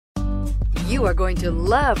You are going to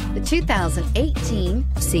love the 2018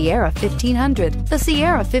 Sierra 1500. The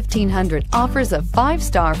Sierra 1500 offers a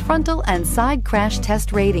 5-star frontal and side crash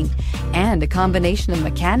test rating and a combination of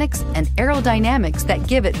mechanics and aerodynamics that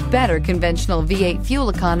give it better conventional V8 fuel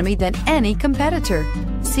economy than any competitor.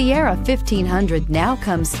 Sierra 1500 now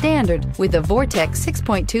comes standard with a Vortex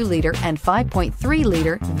 6.2-liter and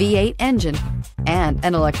 5.3-liter V8 engine and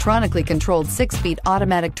an electronically controlled 6-speed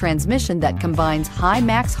automatic transmission that combines high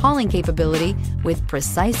max hauling capability with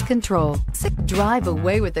precise control. Drive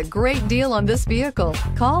away with a great deal on this vehicle.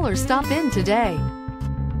 Call or stop in today.